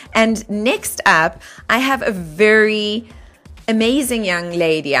And next up, I have a very amazing young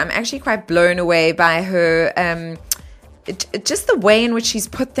lady. I'm actually quite blown away by her. Just the way in which she's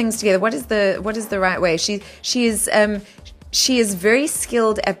put things together. What is the right way? She is very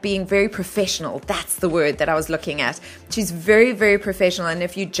skilled at being very professional. That's the word that I was looking at. She's very, very professional. And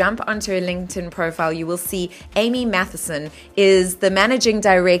if you jump onto her LinkedIn profile, you will see Amy Matheson is the managing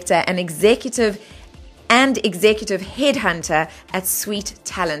director and executive headhunter at Sweet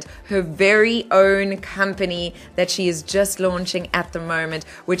Talent, her very own company that she is just launching at the moment,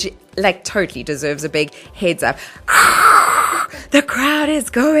 which like totally deserves a big heads up. The crowd is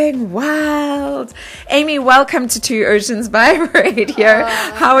going wild. Amy, welcome to Two Oceans by Radio.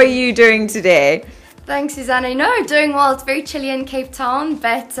 How are you doing today? Thanks, Susana. No, doing well. It's very chilly in Cape Town,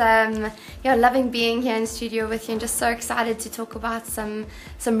 but loving being here in studio with you and just so excited to talk about some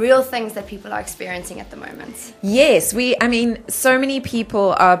real things that people are experiencing at the moment. Yes, so many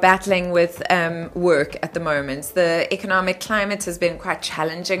people are battling with work at the moment. The economic climate has been quite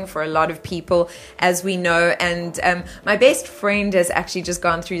challenging for a lot of people, as we know, and my best friend has actually just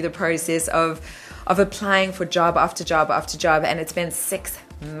gone through the process of applying for job after job after job, and it's been 6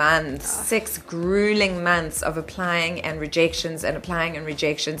 grueling months of applying and rejections and applying and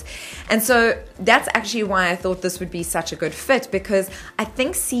rejections. And so that's actually why I thought this would be such a good fit, because I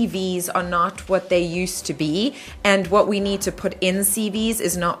think CVs are not what they used to be, and what we need to put in CVs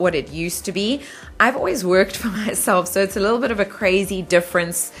is not what it used to be. I've always worked for myself, so it's a little bit of a crazy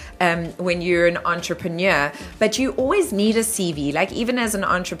difference when you're an entrepreneur, but you always need a CV. Like even as an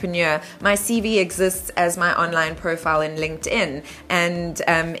entrepreneur, my CV exists as my online profile in LinkedIn and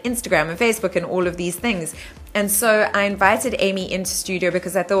Instagram and Facebook and all of these things. And so I invited Amy into studio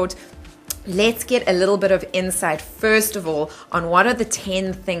because I thought, let's get a little bit of insight, first of all, on what are the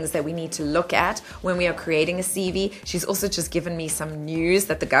 10 things that we need to look at when we are creating a CV. She's also just given me some news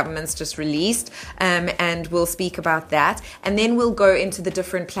that the government's just released, and we'll speak about that. And then we'll go into the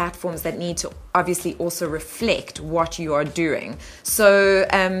different platforms that need to obviously also reflect what you are doing. So,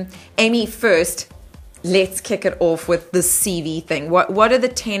 Amy, first, let's kick it off with the CV thing. What are the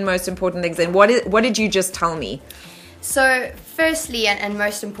 10 most important things, and what did you just tell me? So, firstly, and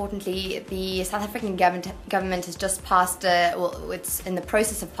most importantly, the South African government has just passed, it's in the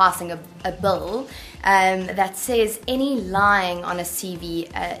process of passing a bill that says any lying on a CV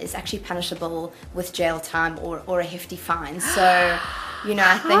is actually punishable with jail time or a hefty fine. So, I think...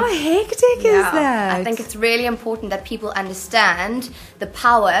 How hectic is that? I think it's really important that people understand the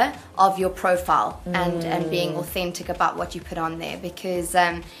power of your profile and being authentic about what you put on there, because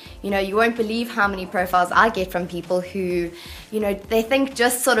you won't believe how many profiles I get from people who they think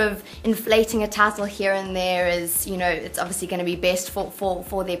just sort of inflating a title here and there is it's obviously going to be best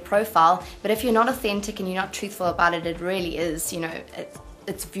for their profile, but if you're not authentic and you're not truthful about it, it really is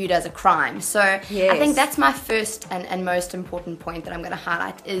it's viewed as a crime. So yes. I think that's my first and most important point that I'm going to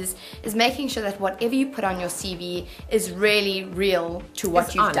highlight is making sure that whatever you put on your CV is really real to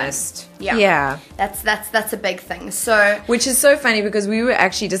what you've honest. Done. Yeah. That's a big thing. So, which is so funny because we were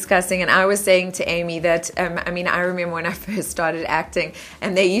actually discussing, and I was saying to Amy that I remember when I first started acting,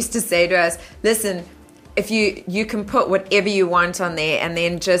 and they used to say to us, listen, if you can put whatever you want on there, and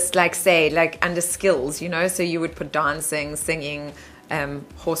then just say under skills, so you would put dancing, singing,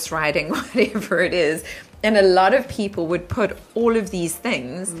 horse riding, whatever it is. And a lot of people would put all of these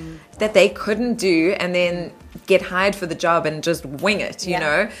things that they couldn't do and then get hired for the job and just wing it, you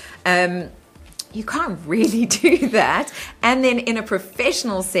know. You can't really do that. And then in a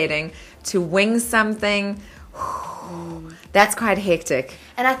professional setting, to wing something, that's quite hectic.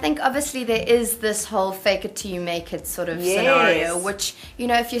 And I think obviously there is this whole fake it till you make it sort of scenario, which,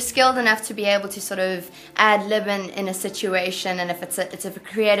 if you're skilled enough to be able to sort of ad lib in a situation, and if it's a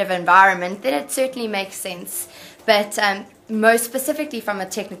creative environment, then it certainly makes sense. But most specifically from a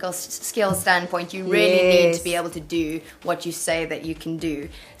technical skill standpoint, you really need to be able to do what you say that you can do.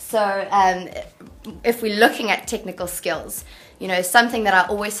 So if we're looking at technical skills, something that I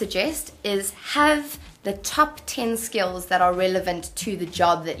always suggest is have the top 10 skills that are relevant to the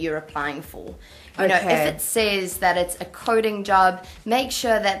job that you're applying for. If it says that it's a coding job, make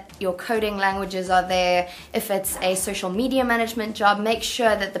sure that your coding languages are there. If it's a social media management job, make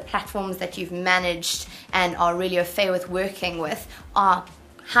sure that the platforms that you've managed and are really au fait with working with are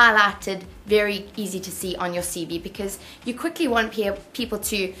highlighted, very easy to see on your CV, because you quickly want people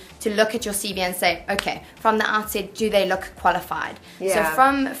to look at your CV and say, okay, from the outset, do they look qualified? So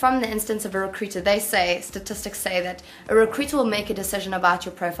from the instance of a recruiter, statistics say that a recruiter will make a decision about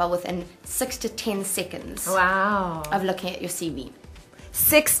your profile within 6 to 10 seconds of looking at your CV.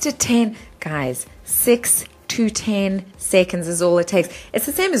 6 to 10, guys, 6 to 10 seconds is all it takes. It's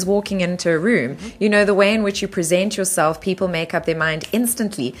the same as walking into a room. You know, the way in which you present yourself, people make up their mind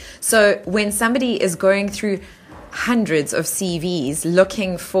instantly. So when somebody is going through hundreds of CVs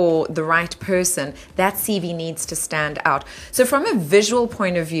looking for the right person, that CV needs to stand out. So from a visual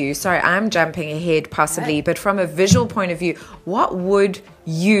point of view, sorry, I'm jumping ahead possibly, but from a visual point of view, what would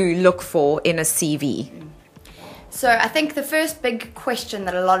you look for in a CV? So I think the first big question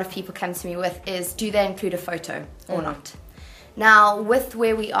that a lot of people come to me with is, do they include a photo or not? Now, with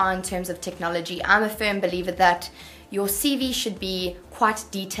where we are in terms of technology, I'm a firm believer that your CV should be quite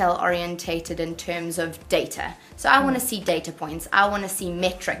detail orientated in terms of data. So I want to see data points. I want to see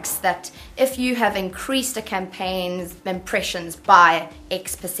metrics that if you have increased a campaign's impressions by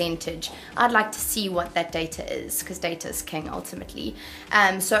X percentage, I'd like to see what that data is, because data is king ultimately.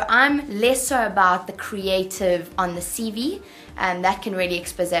 So I'm less so about the creative on the CV, and that can really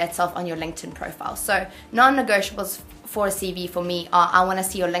expose itself on your LinkedIn profile. So non-negotiables for a CV for me are, I want to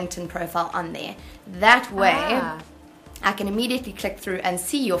see your LinkedIn profile on there. That way, I can immediately click through and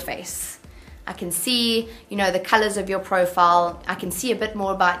see your face. I can see, you know, the colors of your profile. I can see a bit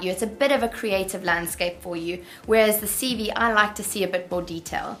more about you. It's a bit of a creative landscape for you. Whereas the CV, I like to see a bit more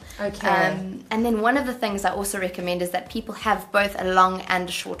detail. Okay. And then one of the things I also recommend is that people have both a long and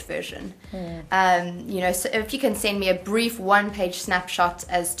a short version. You know, so if you can send me a brief one-page snapshot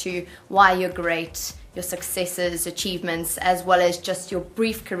as to why you're great, your successes, achievements, as well as just your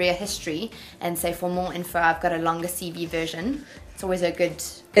brief career history, and say for more info, I've got a longer CV version. It's always a good.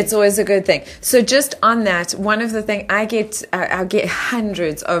 It's always a good thing. So just on that, one of the things I get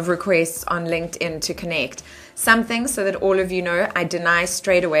hundreds of requests on LinkedIn to connect. Something, so that all of you know, I deny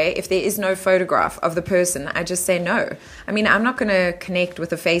straight away. If there is no photograph of the person, I just say no. I mean, I'm not going to connect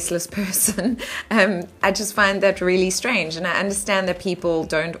with a faceless person. I just find that really strange. And I understand that people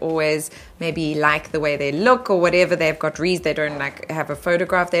don't always maybe like the way they look or whatever. They've got reasons they don't like have a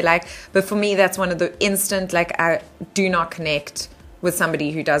photograph they like. But for me, that's one of the instant, like, I do not connect with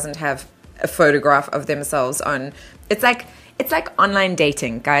somebody who doesn't have a photograph of themselves on. It's like online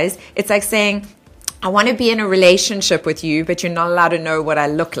dating, guys. It's like saying, I want to be in a relationship with you, but you're not allowed to know what I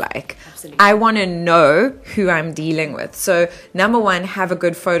look like. Absolutely. I want to know who I'm dealing with. So number one, have a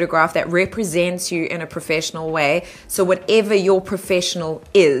good photograph that represents you in a professional way. So whatever your professional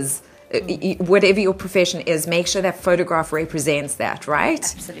is, whatever your profession is, make sure that photograph represents that, right?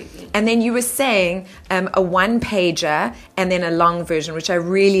 Absolutely. And then you were saying a one-pager and then a long version, which I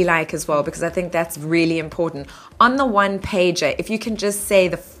really like as well, because I think that's really important. On the one-pager, if you can just say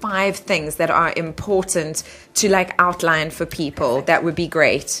the 5 things that are important to like outline for people, that would be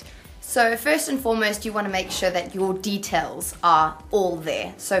great. So first and foremost, you want to make sure that your details are all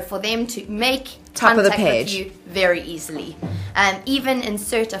there. So for them to make Top of the contact with page. you very easily. Even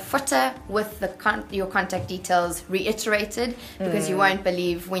insert a footer with your contact details reiterated, because you won't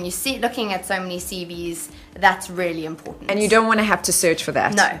believe when you see looking at so many CVs, that's really important. And you don't want to have to search for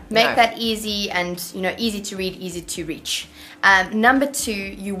that. No, make that easy and, you know, easy to read, easy to reach. Number 2,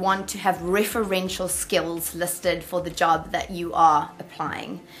 you want to have referential skills listed for the job that you are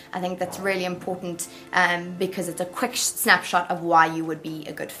applying. I think that's really important because it's a quick snapshot of why you would be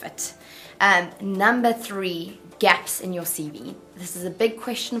a good fit. Number 3, gaps in your CV. This is a big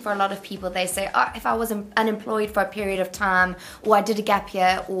question for a lot of people. They say, oh, if I was unemployed for a period of time, or I did a gap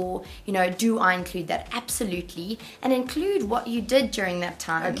year, or, you know, do I include that? Absolutely. And include what you did during that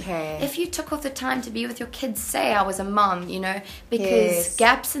time. Okay. If you took off the time to be with your kids, say I was a mom, you know, because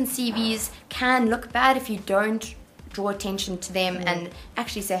gaps in CVs can look bad if you don't draw attention to them and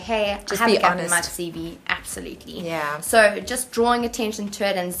actually say, hey, Just I have be a gap honest. in my CV. Absolutely. Yeah. So just drawing attention to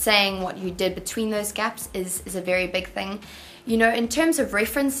it and saying what you did between those gaps is a very big thing. You know, in terms of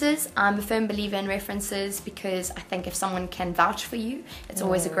references, I'm a firm believer in references because I think if someone can vouch for you, it's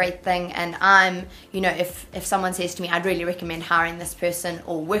always a great thing. And I'm, you know, if someone says to me, I'd really recommend hiring this person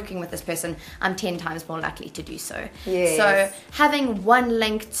or working with this person, I'm 10 times more likely to do so. Yes. So having one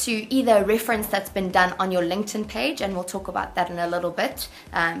link to either a reference that's been done on your LinkedIn page, and we'll talk about that in a little bit,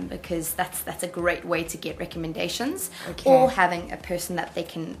 because that's a great way to get recommendations, or having a person that they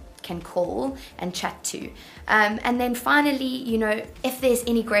can call and chat to. And then finally, you know, if there's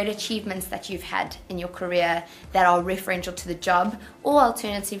any great achievements that you've had in your career that are referential to the job, or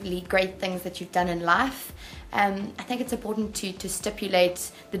alternatively great things that you've done in life, I think it's important to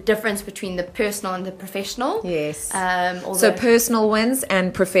stipulate the difference between the personal and the professional. Yes. So So personal wins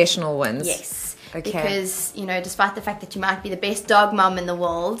and professional wins. yes. Okay. Because, you know, despite the fact that you might be the best dog mom in the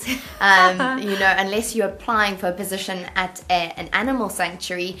world, you know, unless you're applying for a position at an animal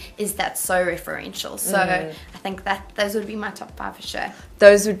sanctuary, is that so referential? So I think that those would be my top 5 for sure.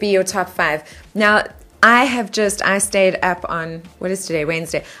 Those would be your top 5. Now, I stayed up on, what is today,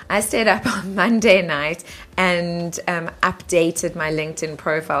 Wednesday? I stayed up on Monday night and updated my LinkedIn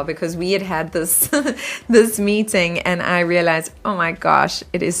profile because we had this this meeting, and I realized, oh my gosh,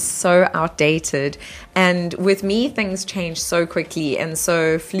 it is so outdated. And with me, things change so quickly and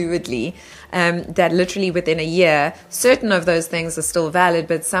so fluidly that literally within a year, certain of those things are still valid,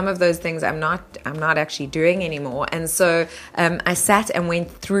 but some of those things I'm not actually doing anymore. And so I sat and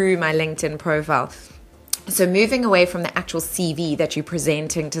went through my LinkedIn profile. So moving away from the actual CV that you're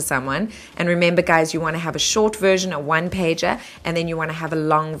presenting to someone, and remember guys, you want to have a short version, a one-pager, and then you want to have a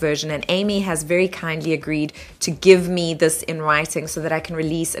long version. And Amy has very kindly agreed to give me this in writing so that I can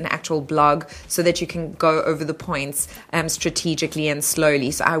release an actual blog so that you can go over the points strategically and slowly.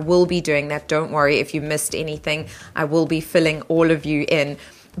 So I will be doing that. Don't worry if you missed anything. I will be filling all of you in.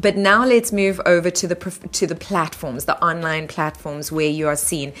 But now let's move over to the platforms, the online platforms where you are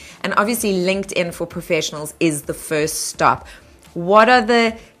seen. And obviously LinkedIn for professionals is the first stop. What are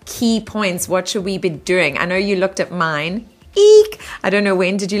the key points? What should we be doing? I know you looked at mine. Eek! I don't know,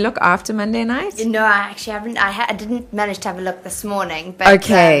 when did you look after Monday night? No, I actually haven't. I didn't manage to have a look this morning. But,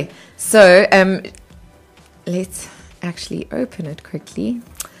 okay, so let's actually open it quickly.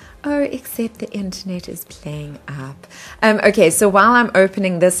 Oh, except the internet is playing up. Okay, so while I'm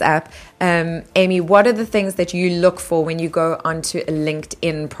opening this up, Amy, what are the things that you look for when you go onto a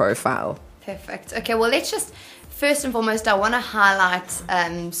LinkedIn profile? Perfect. Okay, well, let's just, first and foremost, I want to highlight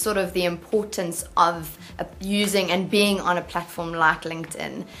sort of the importance of using and being on a platform like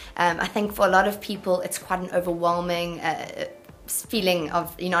LinkedIn. I think for a lot of people, it's quite an overwhelming feeling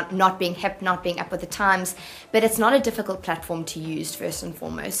of not being hip, not being up with the times, but it's not a difficult platform to use. First and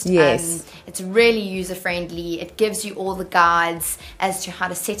foremost, yes, it's really user friendly. It gives you all the guides as to how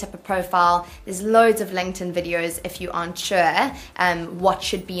to set up a profile. There's loads of LinkedIn videos if you aren't sure what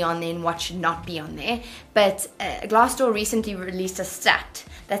should be on there and what should not be on there. But Glassdoor recently released a stat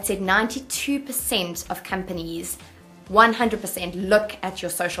that said 92% of companies 100% look at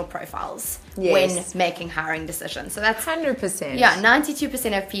your social profiles when making hiring decisions. So that's 100%. Yeah,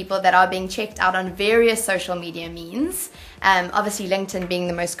 92% of people that are being checked out on various social media means. Obviously, LinkedIn being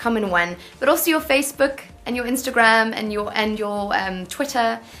the most common one, but also your Facebook and your Instagram and your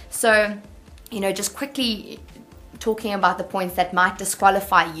Twitter. So, just quickly talking about the points that might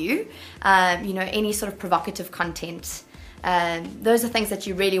disqualify you. Any sort of provocative content. Those are things that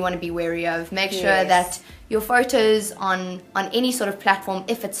you really want to be wary of. Make sure that your photos on any sort of platform,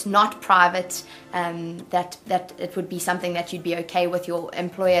 if it's not private, that it would be something that you'd be okay with your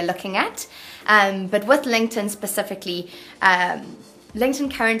employer looking at. But with LinkedIn specifically,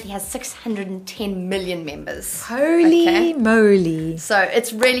 LinkedIn currently has 610 million members. Holy moly. So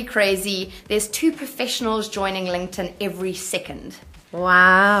it's really crazy. There's 2 professionals joining LinkedIn every second.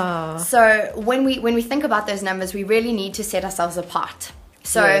 Wow. So when we think about those numbers, we really need to set ourselves apart.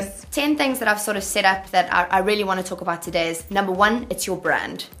 So 10 things that I've sort of set up that I really want to talk about today is, number 1, it's your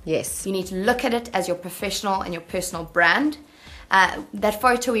brand. Yes. You need to look at it as your professional and your personal brand. That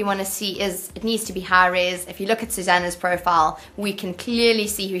photo we want to see it needs to be high res. If you look at Susana's profile, we can clearly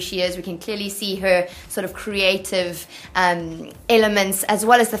see who she is. We can clearly see her sort of creative elements, as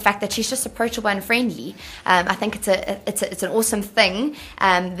well as the fact that she's just approachable and friendly. I think it's an awesome thing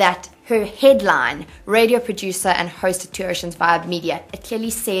that her headline, radio producer and host at Two Oceans Vibe Media, it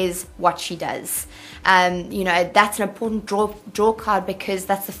clearly says what she does. That's an important draw card, because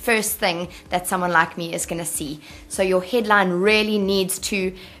that's the first thing that someone like me is going to see. So your headline really needs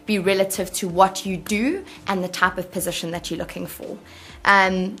to be relative to what you do and the type of position that you're looking for.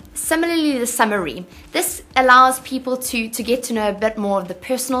 Similarly, the summary. This allows people to get to know a bit more of the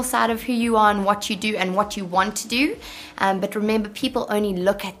personal side of who you are and what you do and what you want to do. But remember, people only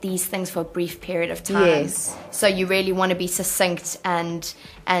look at these things for a brief period of time. Yes. So you really want to be succinct and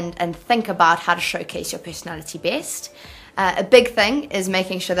think about how to showcase your personality best. A big thing is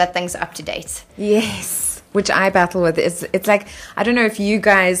making sure that things are up to date. Yes. Which I battle with. It's like, I don't know if you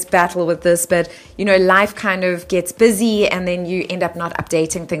guys battle with this, but life kind of gets busy and then you end up not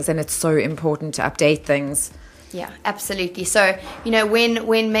updating things, and it's so important to update things. Yeah, absolutely. So,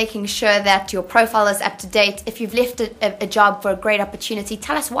 when making sure that your profile is up to date, if you've left a job for a great opportunity,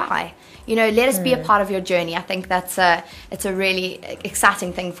 tell us why. Let us be a part of your journey. I think it's a really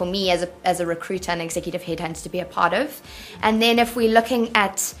exciting thing for me as a recruiter and executive headhunter to be a part of. And then if we're looking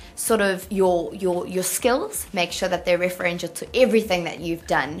at sort of your skills, make sure that they're referential to everything that you've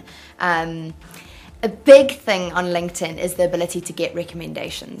done. A big thing on LinkedIn is the ability to get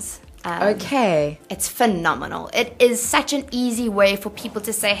recommendations. Okay. It's phenomenal. It is such an easy way for people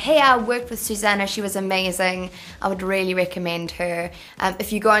to say, hey, I worked with Susana. She was amazing. I would really recommend her.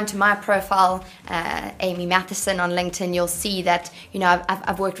 If you go into my profile, Amy Matheson on LinkedIn, you'll see that,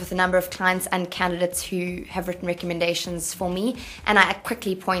 I've worked with a number of clients and candidates who have written recommendations for me. And I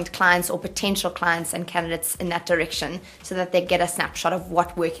quickly point clients or potential clients and candidates in that direction so that they get a snapshot of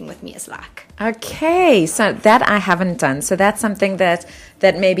what working with me is like. Okay. So that I haven't done. So that's something that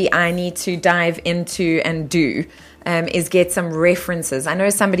maybe I need to dive into and do, is get some references. I know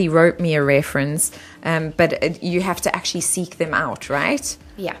somebody wrote me a reference, but you have to actually seek them out, right?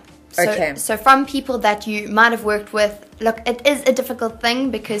 Yeah. Okay. So from people that you might have worked with, look, it is a difficult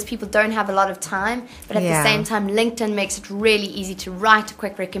thing because people don't have a lot of time, but at the same time, LinkedIn makes it really easy to write a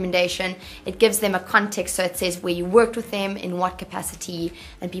quick recommendation. It gives them a context, so it says where you worked with them, in what capacity,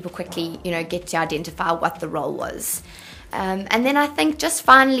 and people quickly, get to identify what the role was. And then I think just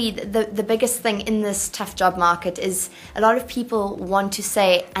finally, the biggest thing in this tough job market is a lot of people want to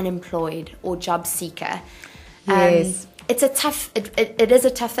say unemployed or job seeker. Yes. It's it is a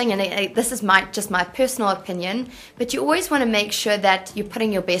tough thing, and this is just my personal opinion, but you always want to make sure that you're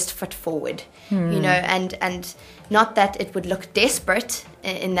putting your best foot forward, and not that it would look desperate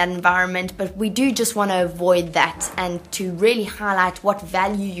in that environment, but we do just want to avoid that and to really highlight what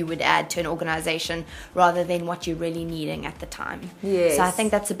value you would add to an organization rather than what you're really needing at the time. Yes. So I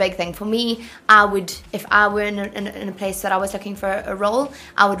think that's a big thing. For me, I would, if I were in a place that I was looking for a role,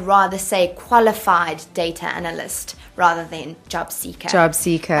 I would rather say qualified data analyst rather than job seeker. Job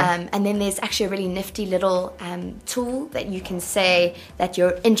seeker. And then there's actually a really nifty little tool that you can say that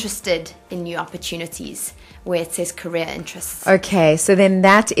you're interested in new opportunities, where it says career interests. Okay, so then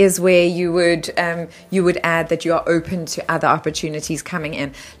that is where you would add that you are open to other opportunities coming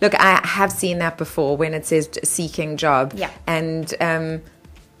in. Look, I have seen that before when it says seeking job. Yeah. And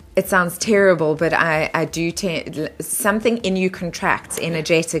it sounds terrible, but I do something in you contracts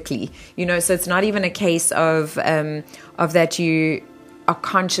energetically, so it's not even a case of that you are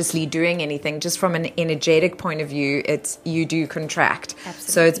consciously doing anything. Just from an energetic point of view, you do contract.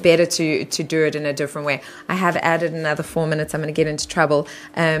 Absolutely. So it's better to do it in a different way. I have added another 4 minutes. I'm going to get into trouble.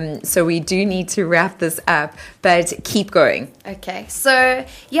 So we do need to wrap this up, but keep going. Okay. So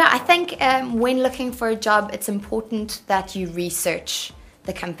yeah, I think when looking for a job, it's important that you research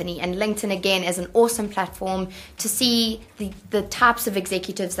the company, and LinkedIn again is an awesome platform to see the types of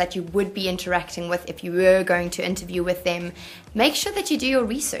executives that you would be interacting with if you were going to interview with them. Make sure that you do your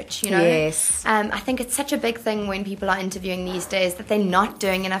research, Yes. I think it's such a big thing when people are interviewing these days that they're not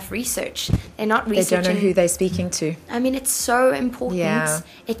doing enough research. They're not researching. They don't know who they're speaking to. I mean, it's so important. Yeah.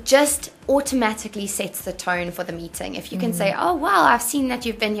 It just automatically sets the tone for the meeting. If you can say, oh, wow, I've seen that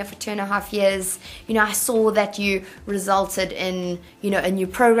you've been here for 2.5 years. I saw that you resulted in, a new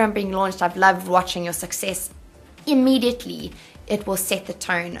program being launched. I've loved watching your success. Immediately, it will set the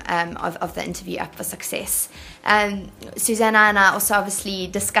tone of the interview up for success. Susana and I also obviously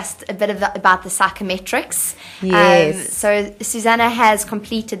discussed a bit about the psychometrics. Yes. So Susana has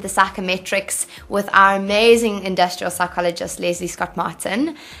completed the psychometrics with our amazing industrial psychologist, Leslie Scott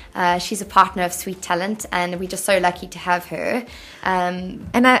Martin. She's a partner of Sweet Talent, and we're just so lucky to have her.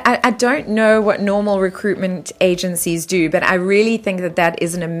 And I don't know what normal recruitment agencies do, but I really think that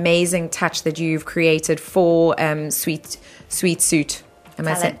is an amazing touch that you've created for Sweet Suit.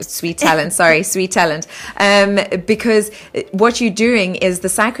 Sweet Talent, sorry, Sweet Talent. Because what you're doing is the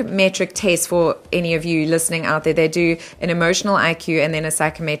psychometric test. For any of you listening out there, they do an emotional IQ and then a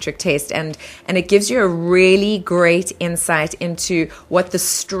psychometric test, and it gives you a really great insight into what the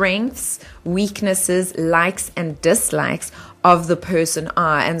strengths, weaknesses, likes and dislikes of the person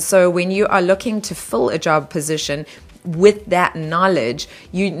are. And so when you are looking to fill a job position with that knowledge,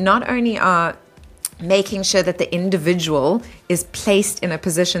 you not only are making sure that the individual is placed in a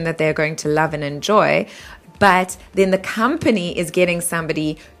position that they're going to love and enjoy, but then the company is getting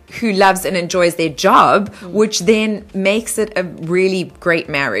somebody who loves and enjoys their job, which then makes it a really great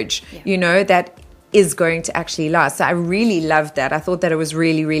marriage, that is going to actually last. So I really loved that. I thought that it was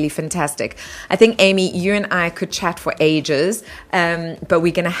really, really fantastic. I think, Amy, you and I could chat for ages, but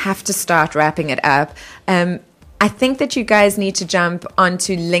we're going to have to start wrapping it up. I think that you guys need to jump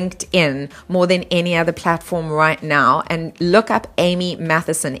onto LinkedIn more than any other platform right now and look up Amy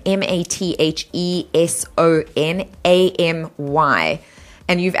Matheson, MathesonAmy.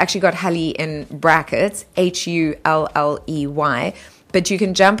 And you've actually got Hully in brackets, Hulley. But you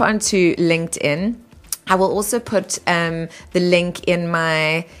can jump onto LinkedIn. I will also put the link in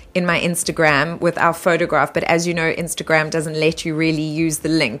my Instagram with our photograph. But as you know, Instagram doesn't let you really use the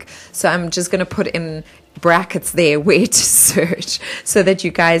link. So I'm just going to put in brackets there where to search so that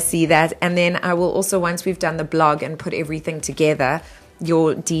you guys see that. And then I will also, once we've done the blog and put everything together,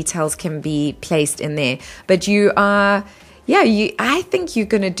 your details can be placed in there. But you are, I think you're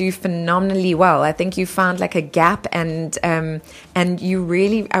going to do phenomenally well. I think you found like a gap, and you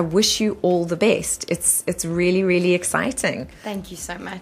really, I wish you all the best. It's really, really exciting. Thank you so much.